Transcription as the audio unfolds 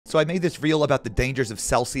So I made this reel about the dangers of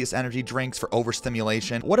Celsius energy drinks for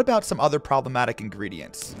overstimulation. What about some other problematic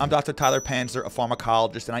ingredients? I'm Dr. Tyler Panzer, a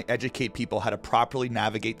pharmacologist, and I educate people how to properly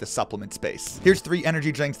navigate the supplement space. Here's 3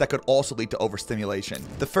 energy drinks that could also lead to overstimulation.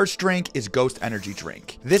 The first drink is Ghost Energy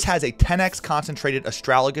Drink. This has a 10x concentrated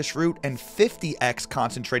astragalus root and 50x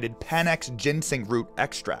concentrated Panax ginseng root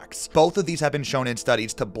extracts. Both of these have been shown in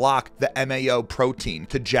studies to block the MAO protein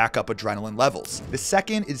to jack up adrenaline levels. The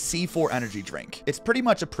second is C4 Energy Drink. It's pretty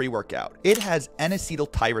much a pre-workout. It has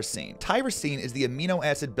N-acetyl tyrosine. Tyrosine is the amino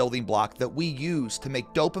acid building block that we use to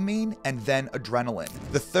make dopamine and then adrenaline.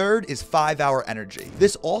 The third is 5-Hour Energy.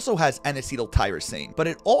 This also has N-acetyl tyrosine, but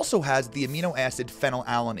it also has the amino acid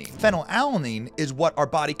phenylalanine. Phenylalanine is what our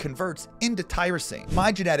body converts into tyrosine.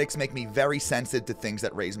 My genetics make me very sensitive to things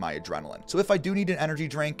that raise my adrenaline. So if I do need an energy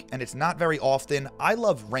drink, and it's not very often, I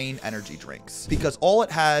love Rain energy drinks because all it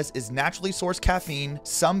has is naturally sourced caffeine,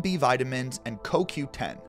 some B vitamins, and CoQ10.